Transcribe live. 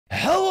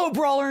Hello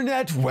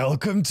BrawlerNet,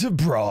 welcome to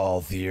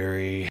Brawl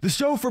Theory, the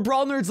show for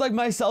Brawl nerds like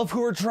myself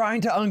who are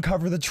trying to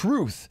uncover the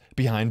truth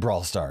behind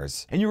Brawl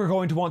Stars. And you are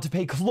going to want to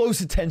pay close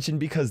attention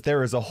because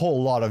there is a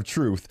whole lot of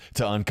truth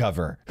to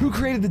uncover. Who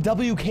created the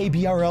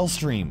WKBRL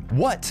stream?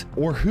 What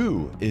or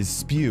who is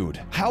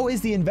spewed? How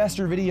is the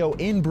investor video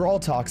in Brawl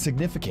Talk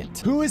significant?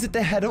 Who is at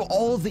the head of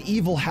all of the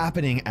evil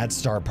happening at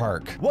Starr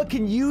Park? What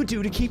can you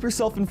do to keep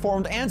yourself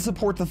informed and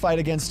support the fight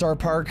against Starr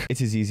Park?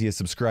 It's as easy as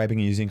subscribing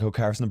and using code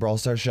Kairos in the Brawl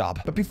Stars shop.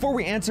 But before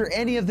we answer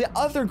any of the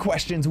other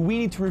questions, we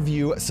need to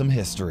review some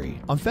history.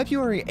 On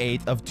February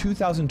 8th of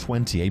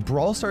 2020, a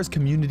Brawl Stars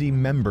community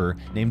member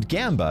named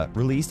Gamba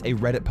released a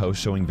Reddit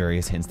post showing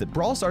various hints that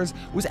Brawl Stars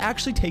was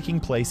actually taking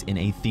place in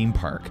a theme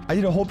park. I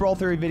did a whole Brawl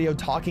Theory video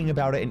talking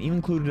about it and even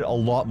included a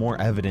lot more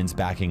evidence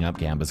backing up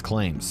Gamba's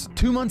claims.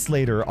 2 months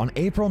later, on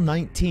April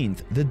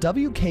 19th, the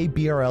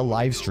WKBRL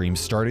live stream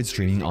started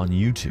streaming on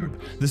YouTube.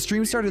 The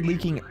stream started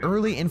leaking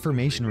early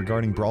information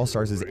regarding Brawl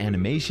Stars'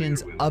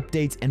 animations,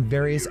 updates, and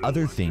various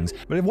other things,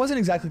 but it wasn't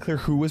exactly clear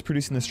who was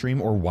producing the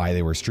stream or why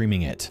they were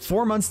streaming it.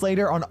 4 months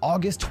later, on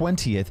August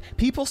 20th,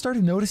 people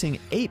started noticing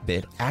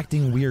 8-Bit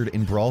acting weird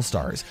in Brawl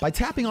Stars. By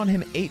tapping on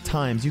him 8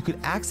 times, you could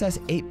access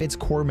 8-Bit's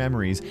core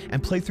memories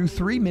and play through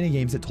 3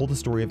 minigames that told the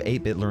story of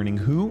 8-Bit learning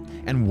who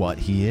and what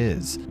he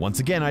is. Once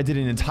again, I did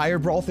an entire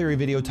Brawl Theory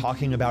video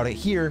talking about it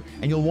here,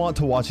 and you'll want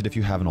to watch it if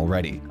you haven't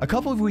already. A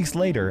couple of weeks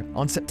later,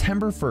 on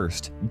September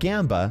 1st,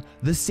 Gamba,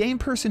 the same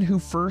person who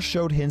first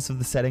showed hints of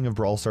the setting of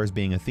Brawl Stars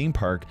being a theme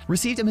park,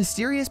 received a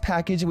mysterious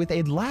package with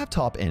a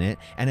laptop in it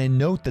and a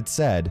note that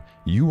said,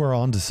 "You are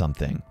onto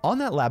something." On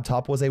that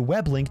laptop was a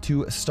web link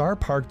to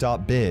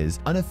starpark.biz,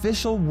 an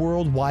official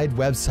worldwide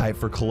website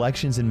for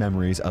collections and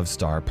memories of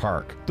Starr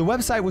Park. The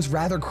website was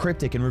rather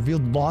cryptic and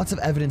revealed lots of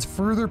evidence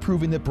further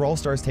proving that Brawl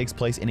Stars takes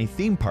place in a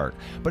theme park,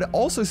 but it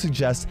also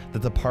suggests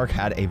that the park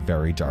had a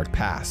very dark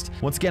past.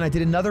 Once again, I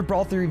did another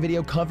Brawl Theory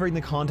video covering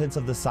the contents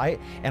of the site,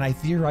 and I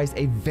theorized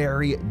a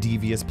very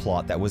devious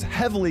plot that was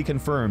heavily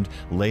confirmed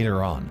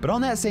later on. But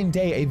on that same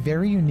day, a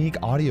very unique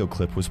audio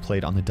clip was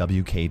played on the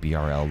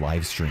WKBRL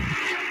live stream.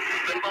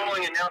 The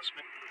following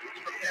announcement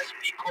is from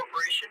SP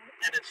Corporation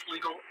and its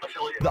legal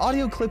affiliate. The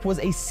audio clip was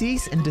a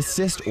cease and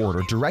desist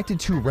order directed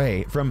to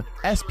Ray from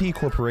SP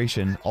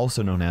Corporation,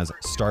 also known as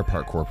Starr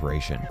Park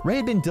Corporation. Ray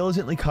had been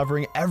diligently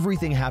covering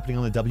everything happening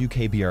on the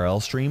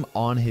WKBRL stream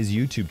on his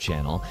YouTube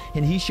channel,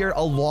 and he shared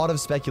a lot of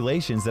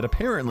speculations that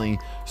apparently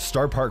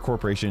Starr Park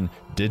Corporation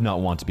did not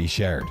want to be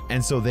shared,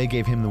 and so they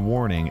gave him the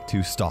warning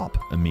to stop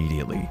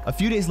immediately. A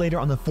few days later,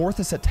 on the 4th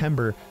of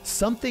September,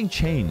 something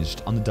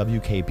changed on the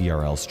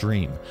WKBRL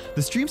stream.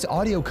 The stream's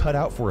audio cut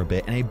out for a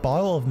bit, and a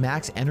bottle of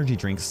Max energy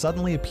drink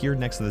suddenly appeared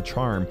next to the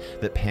charm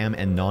that Pam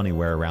and Nani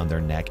wear around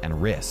their neck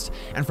and wrist.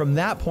 And from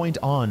that point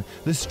on,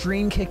 the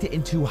stream kicked it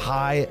into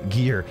high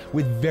gear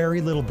with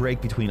very little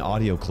break between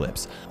audio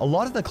clips. A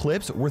lot of the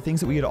clips were things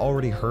that we had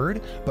already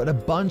heard, but a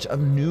bunch of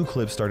new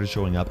clips started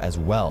showing up as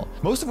well,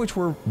 most of which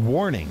were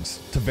warnings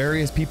to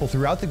various people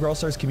throughout the Brawl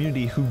Stars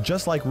community who,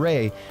 just like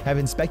Ray, have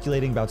been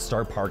speculating about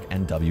Starr Park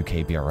and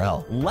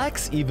WKBRL.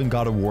 Lex even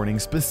got a warning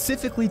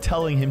specifically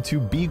telling him to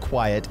be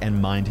quiet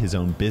and mind his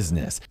own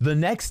business. The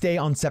next day,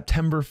 on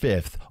September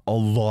 5th, a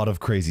lot of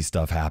crazy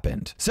stuff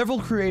happened. Several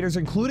creators,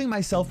 including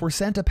myself, were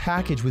sent a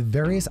package with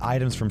various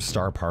items from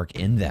Starr Park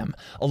in them.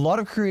 A lot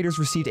of creators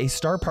received a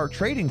Starr Park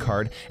trading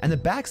card, and the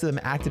backs of them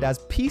acted as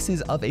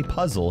pieces of a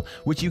puzzle,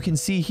 which you can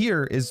see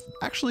here is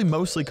actually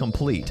mostly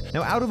complete.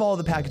 Now, out of all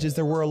the packages,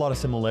 there were a lot of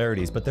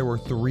similarities, but there were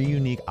 3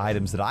 unique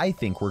items that I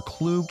think were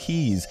clue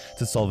keys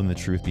to solving the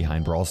truth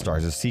behind Brawl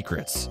Stars'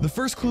 secrets. The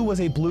first clue was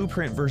a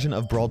blueprint version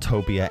of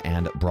Brawltopia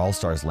and Brawl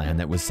Stars Land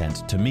that was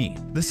sent to me.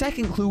 The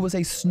second clue was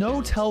a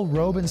Snowtell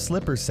robe and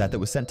slippers set that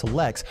was sent to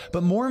Lex,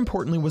 but more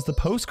importantly was the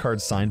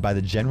postcard signed by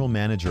the general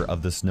manager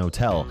of the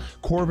Snowtell,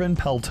 Corbin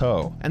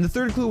Pelto. And the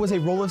third clue was a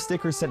roll of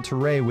stickers sent to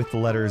Ray with the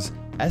letters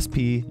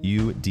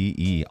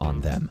SPUDE on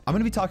them. I'm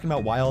going to be talking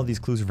about why all of these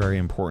clues are very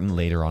important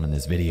later on in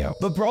this video.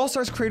 But Brawl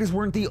Stars creators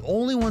weren't the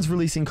only ones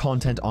releasing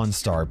content on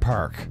Starr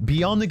Park.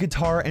 Beyond the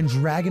Guitar and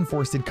Dragon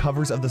Force did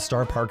covers of the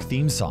Starr Park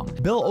theme song.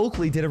 Bill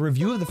Oakley did a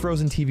review of the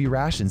frozen TV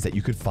rations that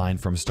you could find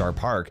from Starr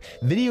Park.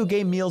 Video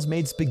game meals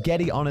made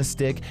spaghetti on a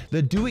stick.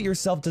 The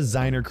do-it-yourself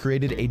designer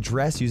created a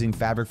dress using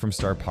fabric from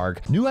Starr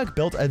Park. Newegg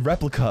built a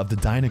replica of the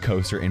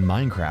Dynacoaster in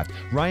Minecraft.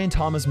 Ryan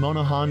Thomas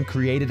Monahan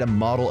created a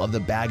model of the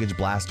baggage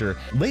blaster.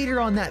 Later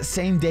on that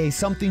same day,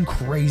 something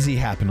crazy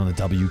happened on the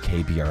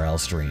WKBRL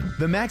stream.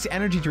 The Max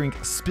energy drink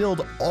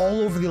spilled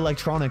all over the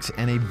electronics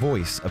and a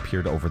voice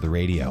appeared over the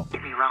radio.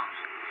 Get me wrong.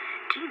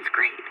 Gene's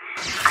great.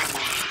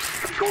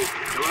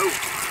 Hello?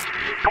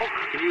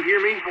 Can you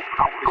hear me?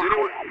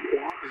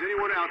 Is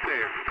anyone out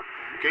there?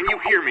 Can you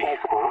hear me?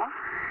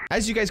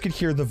 As you guys could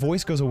hear, the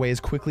voice goes away as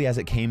quickly as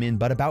it came in,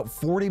 but about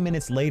 40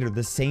 minutes later,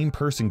 the same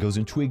person goes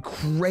into a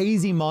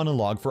crazy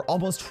monologue for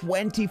almost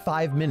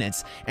 25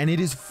 minutes, and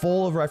it is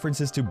full of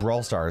references to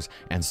Brawl Stars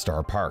and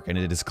Starr Park, and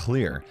it is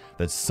clear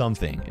that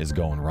something is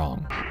going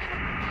wrong.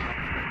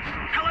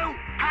 Hello?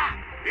 Hi.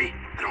 Hey,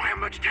 I don't have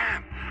much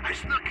time. I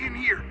snuck in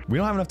here. We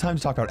don't have enough time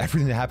to talk about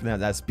everything that happened at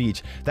that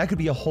speech. That could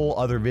be a whole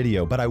other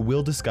video, but I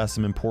will discuss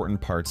some important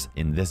parts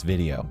in this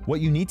video.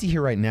 What you need to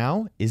hear right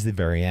now is the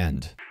very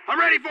end. I'm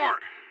ready for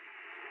it.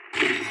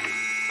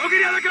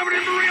 Okay, now they're coming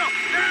in for real.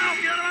 Now,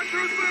 get on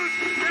truth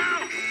boost.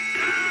 Now.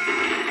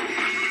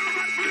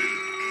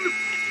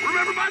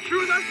 Remember my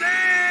truth, I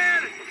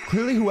said.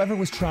 Clearly, whoever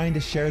was trying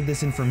to share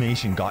this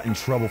information got in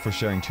trouble for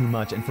sharing too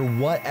much, and for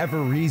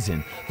whatever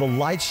reason, the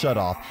lights shut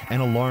off and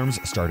alarms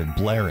started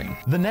blaring.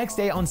 The next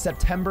day, on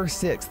September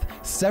 6th,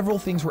 several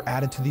things were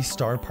added to the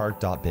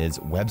StarPark.biz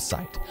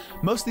website.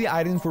 Most of the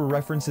items were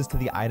references to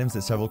the items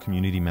that several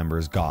community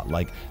members got,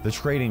 like the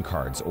trading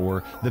cards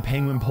or the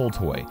penguin pull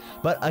toy.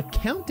 But a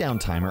countdown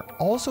timer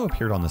also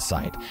appeared on the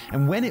site,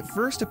 and when it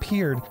first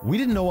appeared, we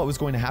didn't know what was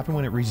going to happen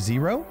when it reached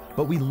 0,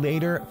 but we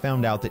later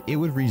found out that it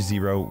would reach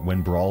 0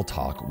 when Brawl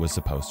Talk was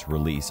supposed to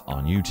release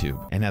on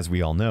YouTube. And as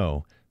we all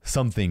know,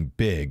 something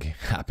big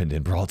happened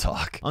in Brawl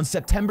Talk. On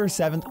September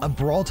 7th, a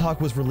Brawl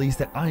Talk was released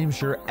that I am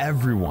sure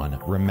everyone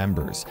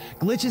remembers.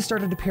 Glitches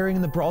started appearing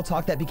in the Brawl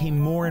Talk that became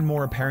more and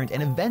more apparent,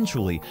 and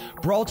eventually,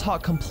 Brawl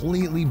Talk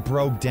completely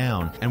broke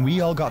down, and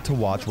we all got to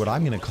watch what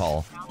I'm gonna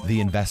call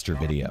the investor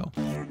video.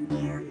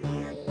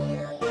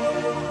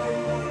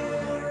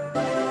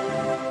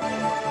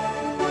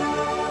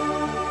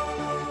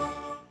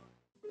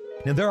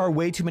 Now, there are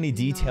way too many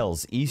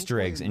details,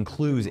 Easter eggs, and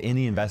clues in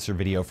the investor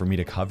video for me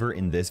to cover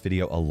in this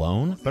video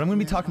alone, but I'm going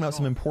to be talking about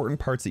some important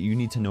parts that you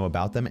need to know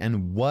about them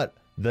and what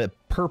the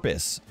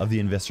purpose of the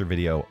investor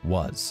video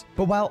was.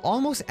 But while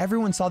almost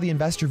everyone saw the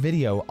investor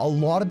video, a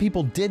lot of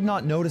people did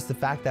not notice the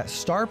fact that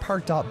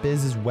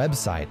StarPark.biz's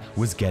website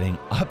was getting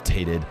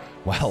updated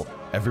while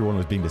everyone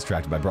was being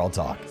distracted by Brawl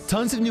Talk.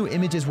 Tons of new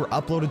images were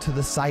uploaded to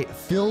the site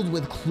filled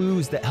with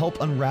clues that help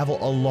unravel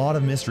a lot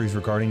of mysteries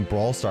regarding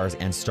Brawl Stars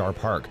and Starr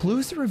Park.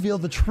 Clues to reveal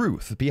the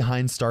truth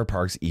behind Starr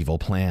Park's evil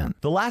plan.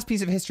 The last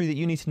piece of history that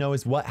you need to know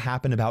is what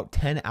happened about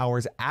 10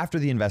 hours after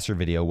the investor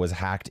video was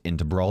hacked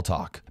into Brawl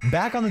Talk.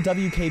 Back on the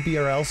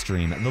WKBRL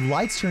stream, the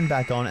lights turned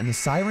back on and the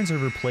sirens are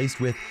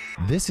replaced with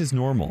 "This is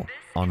normal"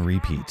 on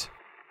repeat.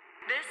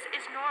 This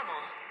is normal.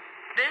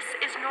 This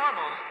is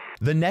normal.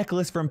 The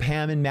necklace from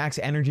Pam and Max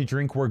energy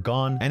drink were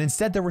gone, and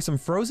instead there were some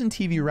frozen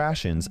TV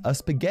rations, a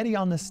spaghetti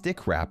on the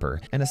stick wrapper,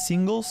 and a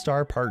single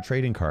Starr Park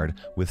trading card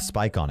with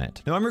Spike on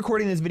it. Now, I'm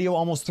recording this video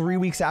almost 3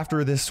 weeks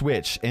after this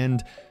switch,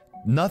 and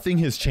nothing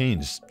has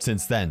changed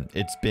since then.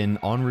 It's been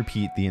on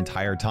repeat the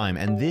entire time,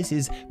 and this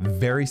is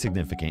very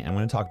significant. I'm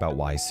going to talk about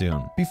why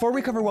soon. Before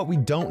we cover what we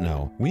don't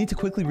know, we need to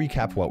quickly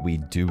recap what we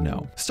do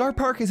know. Starr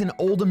Park is an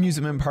old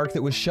amusement park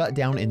that was shut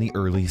down in the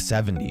early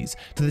 70s.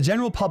 To the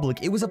general public,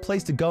 it was a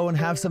place to go and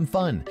have some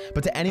fun,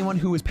 but to anyone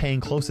who was paying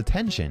close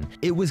attention,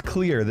 it was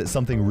clear that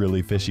something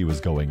really fishy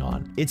was going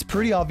on. It's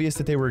pretty obvious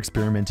that they were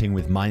experimenting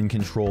with mind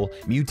control,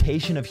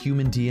 mutation of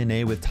human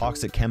DNA with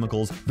toxic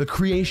chemicals, the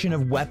creation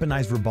of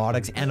weaponized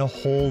robotics, and a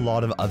whole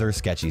lot of other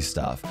sketchy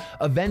stuff.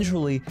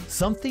 Eventually,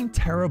 something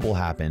terrible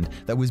happened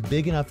that was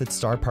big enough that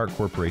Starr Park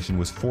Corporation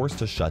was forced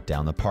to shut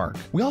down the park.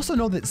 We also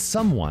know that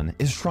someone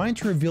is trying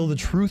to reveal the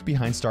truth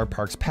behind Starr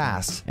Park's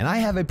past, and I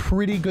have a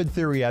pretty good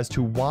theory as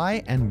to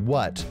why and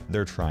what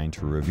they're trying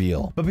to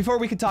reveal. But before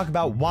we can talk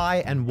about why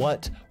and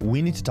what,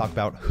 we need to talk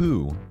about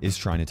who is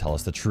trying to tell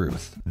us the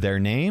truth. Their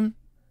name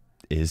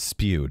is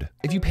Spewed.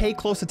 If you pay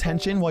close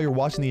attention while you're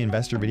watching the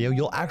investor video,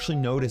 you'll actually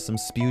notice some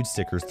Spewed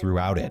stickers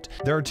throughout it.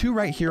 There are 2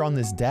 right here on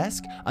this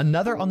desk,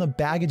 another on the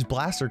baggage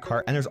blaster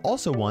cart, and there's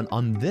also one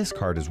on this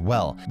card as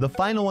well. The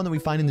final one that we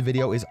find in the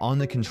video is on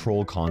the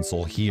control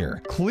console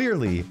here.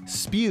 Clearly,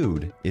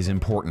 Spewed is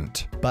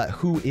important. But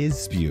who is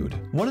Spewed?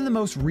 One of the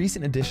most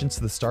recent additions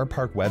to the Starr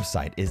Park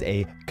website is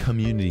a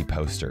community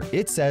poster.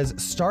 It says,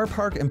 "Starr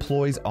Park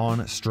employees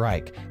on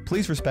strike.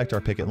 Please respect our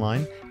picket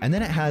line." And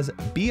then it has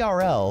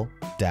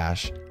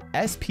BRL-SPU-DE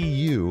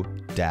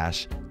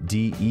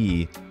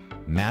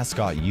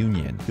mascot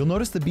union. You'll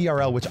notice the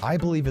BRL, which I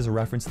believe is a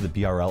reference to the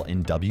BRL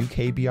in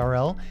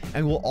WKBRL,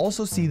 and we'll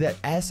also see that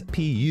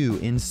SPU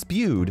in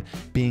Spewed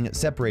being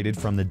separated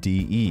from the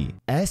DE.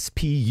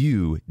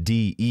 SPU-DE,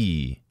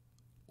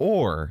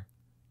 or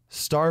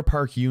Starr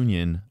Park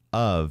Union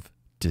of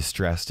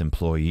Distressed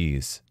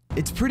Employees.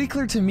 It's pretty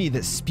clear to me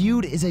that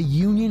Spewed is a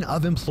union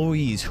of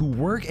employees who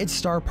work at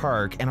Starr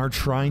Park and are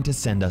trying to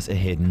send us a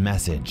hidden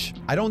message.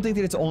 I don't think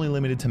that it's only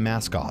limited to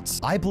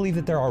mascots. I believe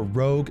that there are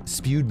rogue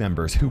Spewed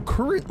members who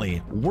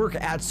currently work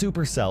at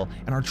Supercell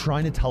and are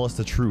trying to tell us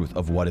the truth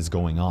of what is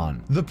going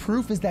on. The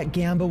proof is that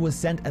Gamba was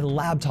sent a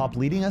laptop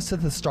leading us to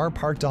the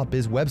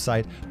StarPark.biz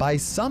website by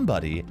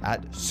somebody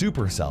at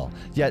Supercell,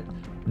 yet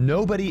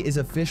nobody is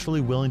officially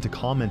willing to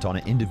comment on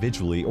it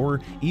individually or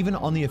even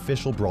on the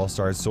official Brawl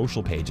Stars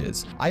social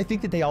pages. I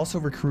think that they also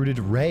recruited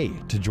Ray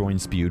to join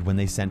Spewed when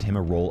they sent him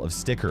a roll of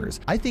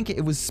stickers. I think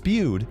it was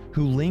Spewed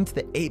who linked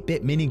the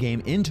 8-bit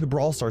minigame into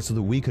Brawl Stars so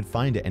that we could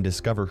find it and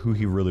discover who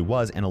he really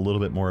was and a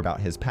little bit more about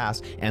his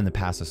past and the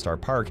past of Starr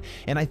Park.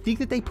 And I think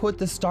that they put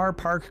the Starr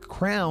Park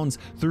crowns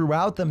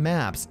throughout the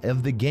maps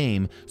of the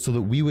game so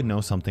that we would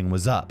know something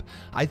was up.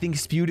 I think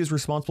Spewed is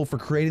responsible for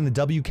creating the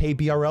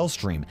WKBRL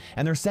stream,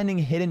 and they're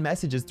sending hidden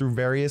messages through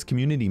various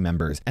community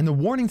members. And the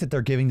warnings that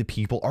they're giving to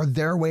people are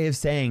their way of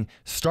saying,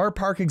 Starr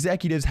Park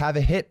executives have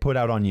a hit put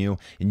out on you,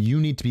 and you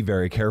need to be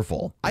very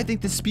careful. I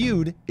think the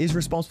Spewed is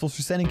responsible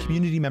for sending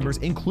community members,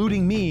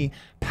 including me,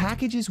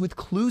 packages with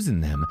clues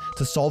in them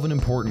to solve an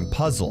important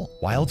puzzle.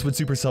 Why else would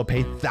Supercell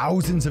pay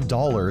thousands of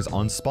dollars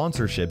on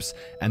sponsorships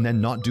and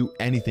then not do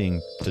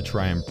anything to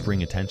try and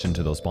bring attention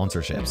to those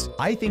sponsorships?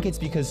 I think it's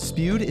because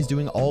Spewed is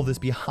doing all this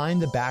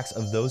behind the backs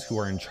of those who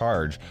are in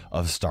charge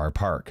of Starr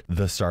Park,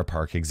 the Starr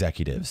Park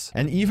executives.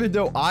 And even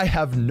though I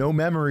have no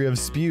memory of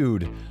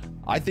Spewed,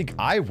 I think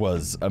I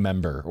was a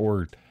member,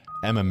 or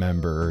am a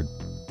member, or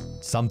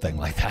something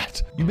like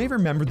that. You may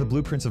remember the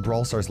blueprints of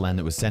Brawl Stars land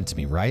that was sent to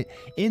me, right?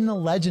 In the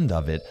legend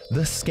of it,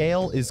 the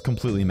scale is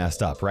completely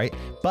messed up, right?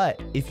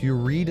 But if you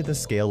read the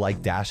scale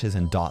like dashes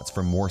and dots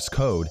from Morse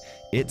code,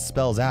 it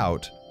spells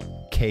out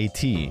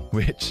KT,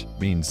 which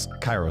means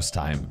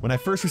KairosTime. When I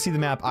first received the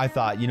map, I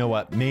thought, you know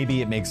what,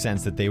 maybe it makes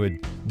sense that they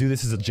would do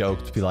this as a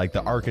joke to be like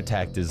the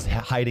architect is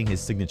hiding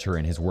his signature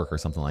in his work or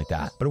something like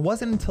that. But it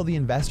wasn't until the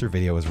investor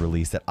video was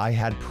released that I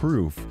had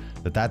proof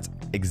that that's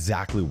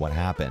exactly what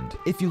happened.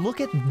 If you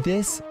look at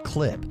this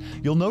clip,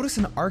 you'll notice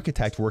an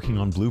architect working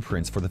on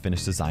blueprints for the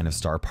finished design of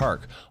Starr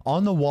Park.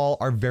 On the wall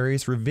are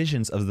various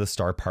revisions of the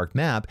Starr Park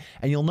map,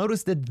 and you'll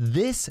notice that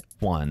this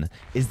one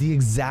is the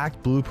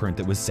exact blueprint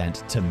that was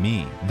sent to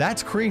me.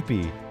 That's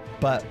creepy,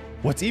 but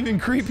what's even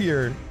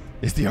creepier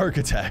is the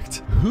architect.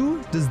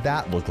 Who does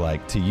that look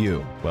like to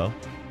you? Well,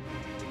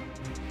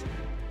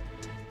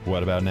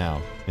 what about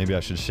now? Maybe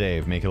I should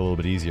shave, make it a little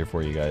bit easier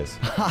for you guys.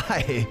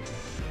 I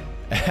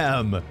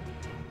am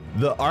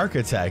the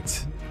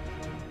architect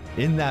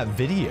in that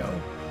video,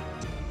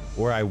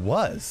 or I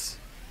was.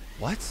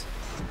 What?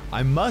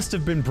 I must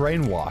have been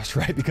brainwashed,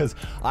 right? Because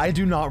I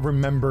do not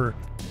remember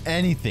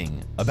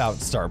anything about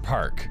Starr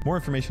Park. More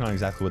information on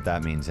exactly what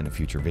that means in a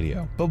future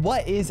video. But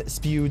what is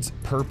Spewed's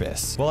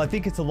purpose? Well, I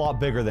think it's a lot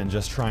bigger than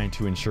just trying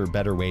to ensure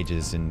better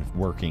wages in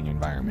working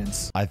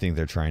environments. I think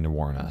they're trying to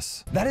warn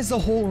us. That is the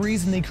whole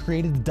reason they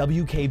created the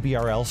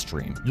WKBRL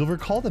stream. You'll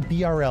recall the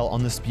BRL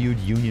on the Spewed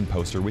Union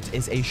poster, which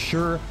is a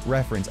sure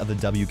reference of the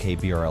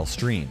WKBRL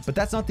stream. But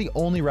that's not the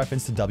only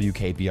reference to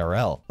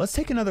WKBRL. Let's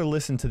take another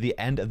listen to the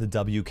end of the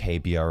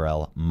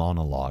WKBRL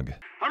monologue.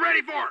 I'm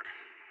ready for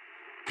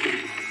it.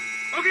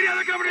 Okay, now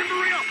they're coming in for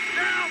real.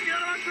 Now,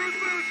 get on truth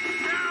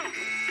boost. Now.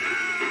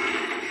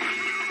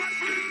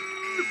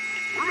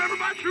 Remember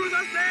my truth,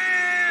 I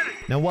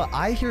said. Now what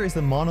I hear is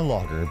the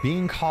monologuer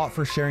being caught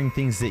for sharing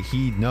things that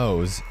he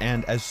knows,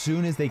 and as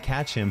soon as they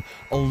catch him,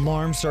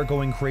 alarms start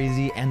going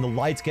crazy and the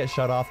lights get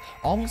shut off,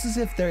 almost as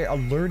if they're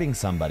alerting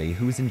somebody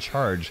who's in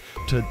charge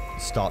to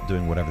stop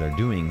doing whatever they're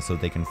doing so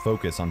they can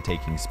focus on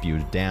taking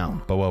Spewed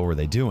down. But what were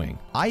they doing?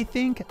 I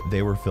think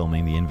they were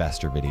filming the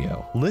investor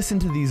video. Listen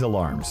to these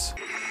alarms.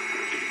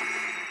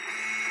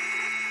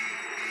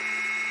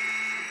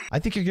 I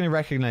think you're going to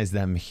recognize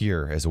them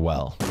here as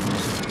well.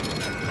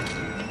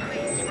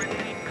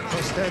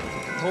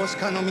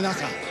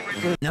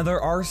 Now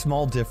there are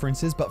small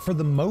differences, but for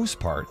the most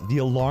part, the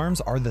alarms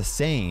are the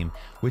same,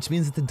 which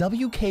means that the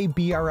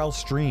WKBRL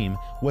stream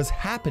was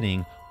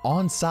happening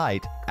on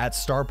site at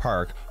Starr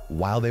Park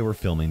while they were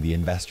filming the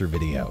investor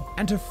video.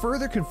 And to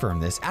further confirm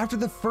this, after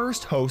the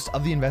first host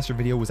of the investor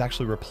video was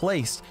actually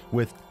replaced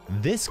with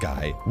this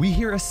guy, we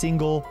hear a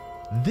single,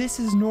 "This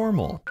is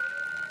normal."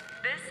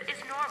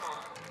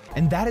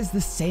 And that is the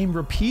same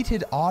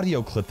repeated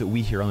audio clip that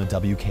we hear on the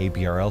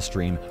WKBRL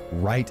stream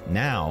right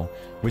now,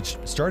 which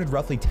started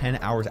roughly 10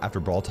 hours after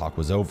Brawl Talk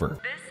was over.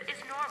 This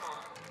is normal.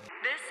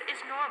 This is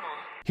normal.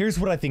 Here's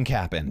what I think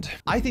happened.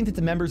 I think that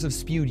the members of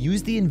Spewed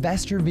used the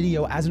investor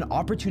video as an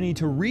opportunity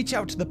to reach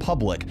out to the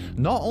public,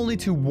 not only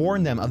to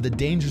warn them of the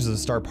dangers of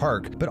Starr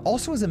Park, but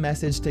also as a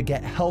message to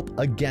get help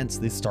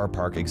against the Starr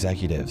Park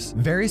executives.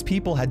 Various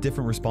people had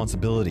different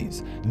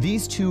responsibilities.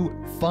 These two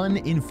fun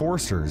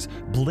enforcers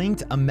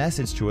blinked a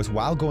message to us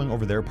while going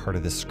over their part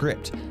of the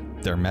script.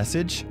 Their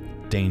message?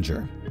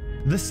 Danger.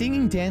 The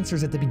singing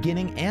dancers at the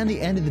beginning and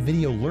the end of the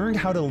video learned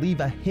how to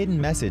leave a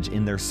hidden message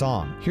in their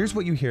song. Here's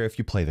what you hear if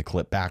you play the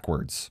clip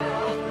backwards.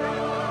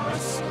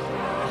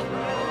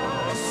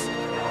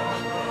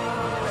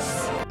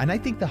 And I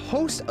think the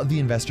host of the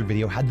investor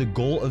video had the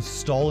goal of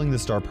stalling the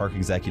Starr Park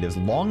executives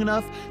long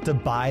enough to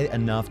buy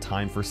enough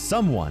time for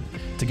someone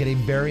to get a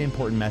very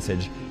important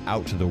message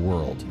out to the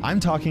world. I'm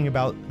talking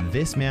about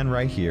this man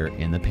right here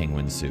in the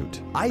penguin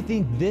suit. I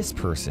think this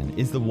person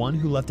is the one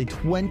who left a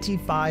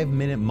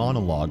 25-minute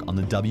monologue on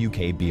the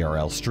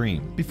WKBRL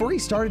stream. Before he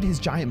started his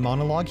giant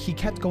monologue, he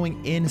kept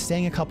going in,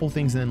 saying a couple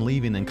things and then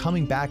leaving, then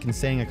coming back and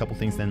saying a couple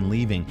things, then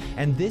leaving.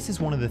 And this is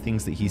one of the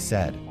things that he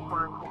said.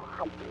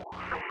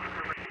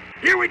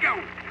 Here we go. Up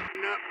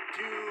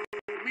to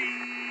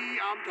me.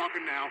 I'm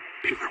talking now.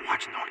 People are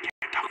watching though. I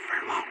can't talk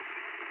very long.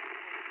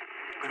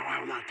 I don't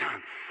have a lot of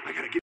time. I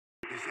gotta get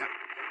this out.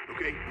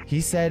 Okay? He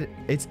said,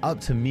 "It's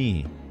up to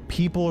me.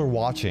 people are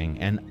watching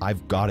and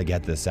I've got to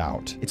get this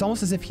out. It's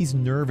almost as if he's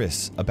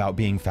nervous about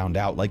being found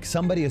out, like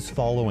somebody is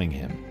following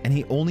him. And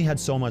he only had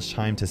so much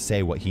time to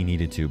say what he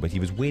needed to, but he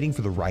was waiting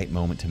for the right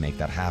moment to make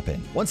that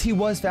happen. Once he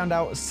was found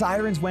out,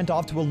 sirens went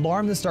off to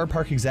alarm the Starr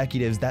Park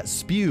executives that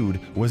Spewed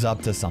was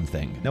up to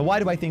something. Now, why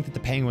do I think that the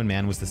Penguin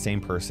Man was the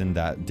same person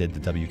that did the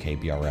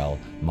WKBRL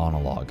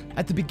monologue?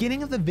 At the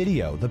beginning of the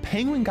video, the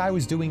Penguin guy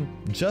was doing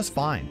just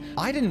fine.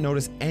 I didn't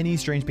notice any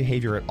strange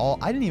behavior at all.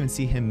 I didn't even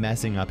see him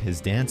messing up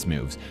his dance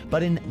moves.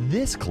 But in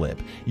this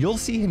clip, you'll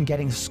see him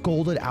getting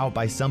scolded out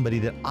by somebody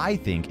that I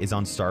think is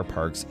on Starr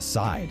Park's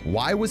side.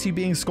 Why was he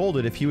being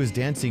scolded if he was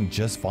dancing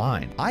just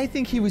fine? I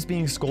think he was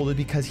being scolded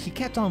because he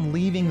kept on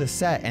leaving the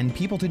set and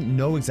people didn't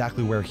know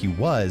exactly where he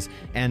was,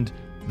 and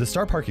the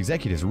Starr Park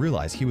executives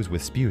realized he was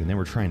with Spewed and they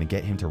were trying to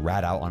get him to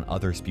rat out on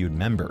other Spewed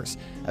members.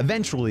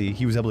 Eventually,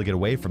 he was able to get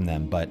away from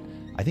them, but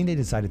I think they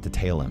decided to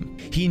tail him.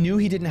 He knew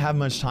he didn't have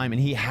much time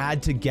and he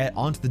had to get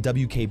onto the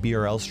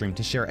WKBRL stream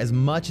to share as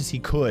much as he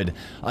could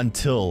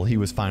until he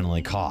was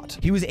finally caught.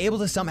 He was able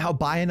to somehow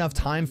buy enough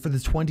time for the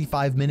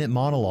 25-minute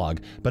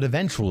monologue, but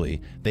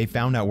eventually they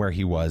found out where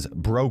he was,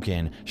 broke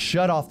in,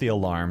 shut off the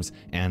alarms,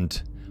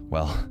 and,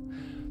 well,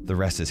 the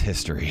rest is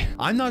history.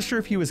 I'm not sure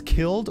if he was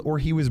killed or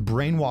he was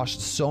brainwashed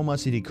so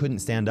much that he couldn't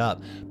stand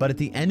up, but at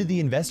the end of the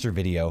investor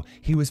video,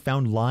 he was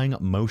found lying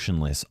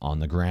motionless on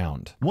the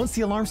ground. Once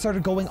the alarm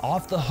started going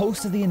off, the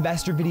host of the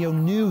investor video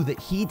knew that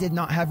he did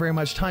not have very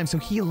much time, so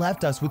he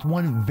left us with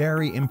one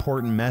very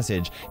important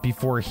message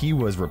before he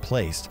was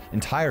replaced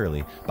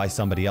entirely by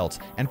somebody else,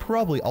 and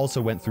probably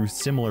also went through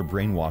similar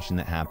brainwashing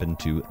that happened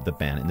to the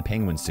man in the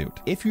penguin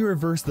suit. If you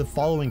reverse the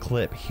following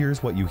clip,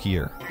 here's what you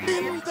hear.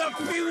 In the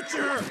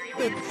future,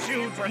 the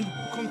children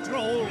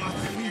control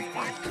us. We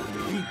fight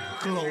with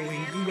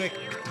glowing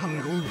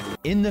rectangles.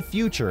 In the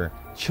future,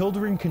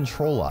 children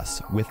control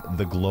us with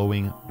the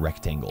glowing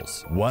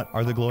rectangles. What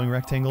are the glowing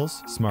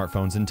rectangles?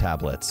 Smartphones and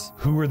tablets.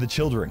 Who are the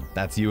children?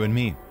 That's you and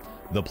me,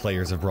 the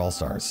players of Brawl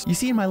Stars. You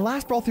see, in my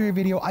last Brawl Theory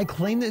video, I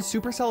claimed that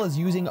Supercell is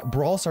using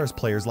Brawl Stars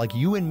players like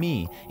you and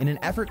me in an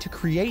effort to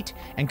create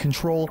and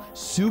control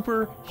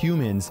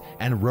superhumans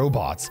and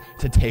robots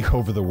to take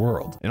over the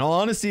world. In all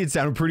honesty, it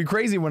sounded pretty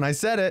crazy when I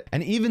said it.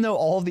 And even though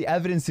all of the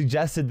evidence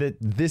suggested that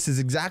this is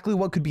exactly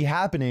what could be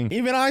happening,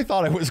 even I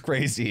thought it was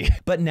crazy.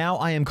 But now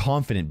I am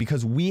confident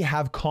because we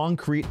have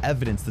concrete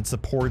evidence that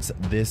supports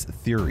this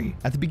theory.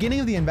 At the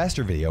beginning of the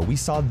investor video, we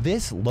saw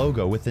this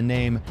logo with the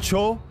name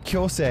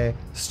Kyose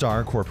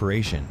Starr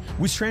Corporation,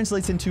 which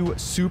translates into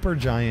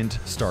Supergiant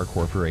Star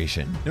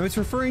Corporation. Now, it's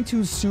referring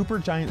to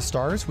supergiant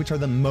stars, which are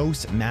the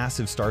most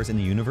massive stars in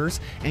the universe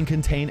and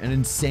contain an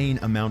insane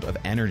amount of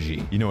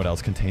energy. You know what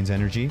else contains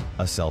energy?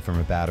 A cell from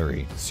a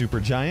battery.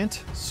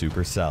 Supergiant,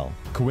 Supercell.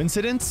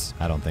 Coincidence?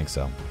 I don't think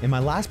so. In my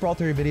last Brawl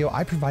Theory video,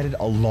 I provided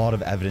a lot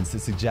of evidence that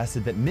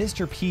suggested that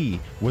Mr. P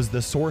was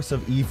the source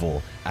of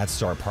evil at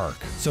Starr Park.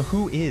 So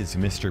who is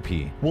Mr.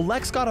 P? Well,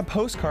 Lex got a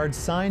postcard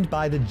signed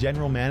by the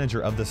general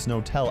manager of the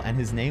Snowtel, and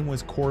his name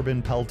was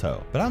Corbin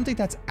Pelto. But I don't think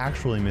that's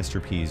actually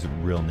Mr. P's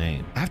real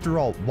name. After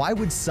all, why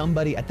would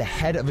somebody at the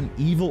head of an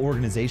evil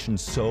organization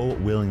so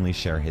willingly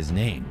share his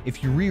name?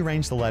 If you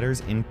rearrange the letters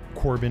in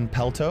Corbin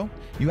Pelto,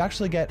 you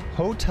actually get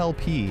Hotel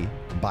P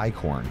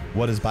Bicorn.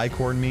 What does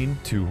Bicorn mean?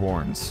 Two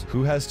horns.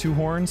 Who has two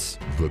horns?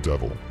 The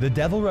devil. The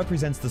devil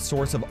represents the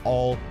source of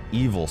all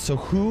evil. So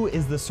who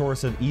is the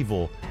source of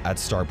evil at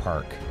Starr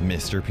Park?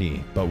 Mr.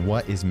 P. But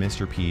what is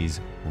Mr. P's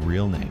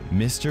real name?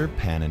 Mr.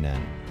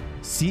 Pananen,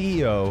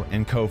 CEO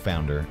and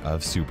co-founder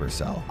of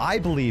Supercell. I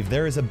believe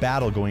there is a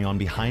battle going on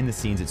behind the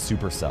scenes at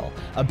Supercell,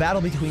 a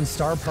battle between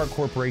Starr Park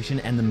Corporation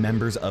and the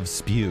members of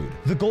Spewed.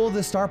 The goal of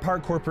the Starr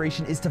Park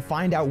Corporation is to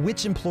find out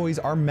which employees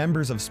are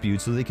members of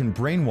Spewed so they can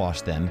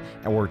brainwash them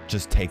or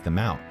just take them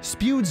out.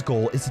 Spewed's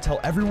goal is to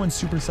tell everyone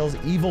Supercell's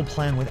evil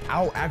plan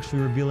without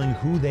actually revealing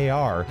who they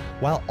are,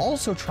 while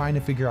also trying to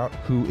figure out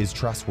who is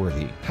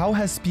trustworthy. How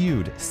has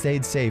Spewed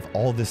stayed safe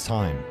all this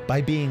time?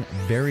 By being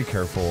very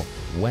careful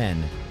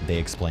when they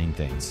explain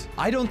things.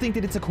 I don't think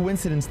that it's a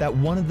coincidence that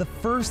one of the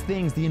first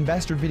things the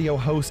investor video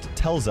host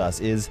tells us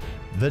is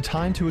the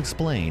time to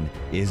explain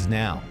is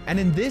now. And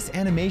in this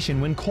animation,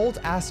 when Colt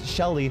asks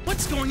Shelly,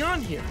 "What's going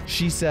on here?"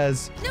 she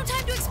says, "No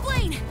time to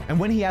explain." And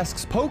when he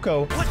asks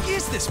Poco, "What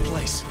is this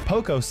place?"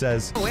 Poco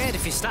says, "Oh, and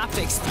if you stop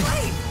to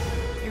explain,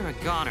 you're a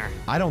goner."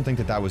 I don't think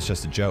that that was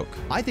just a joke.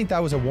 I think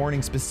that was a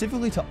warning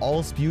specifically to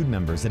all Spewed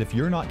members that if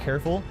you're not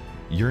careful,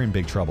 you're in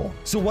big trouble.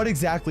 So what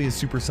exactly is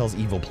Supercell's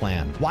evil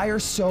plan? Why are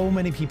so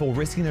many people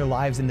risking their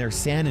lives and their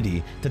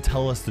sanity to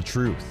tell us the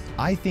truth?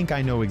 I think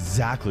I know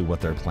exactly what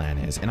their plan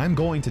is, and I'm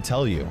going to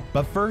tell you.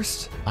 But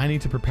first, I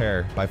need to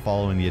prepare by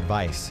following the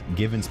advice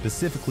given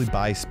specifically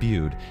by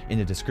Spewed in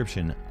the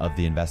description of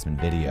the investment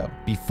video.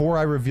 Before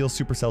I reveal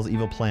Supercell's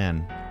evil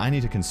plan, I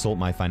need to consult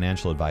my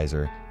financial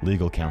advisor,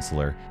 legal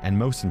counselor, and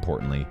most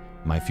importantly,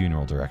 my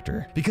funeral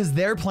director. Because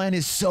their plan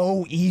is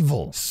so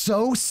evil,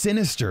 so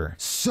sinister,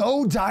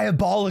 so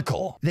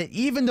diabolical, that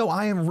even though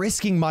I am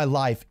risking my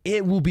life,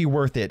 it will be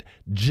worth it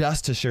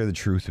just to share the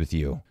truth with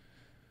you.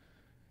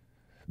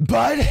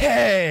 But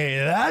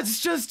hey, that's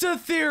just a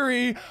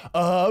theory,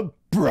 a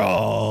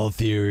Brawl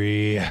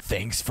Theory.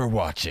 Thanks for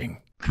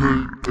watching.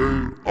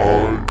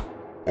 KairosTime,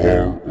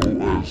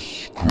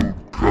 code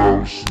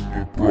Kairos in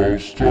the Brawl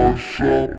Stars shop.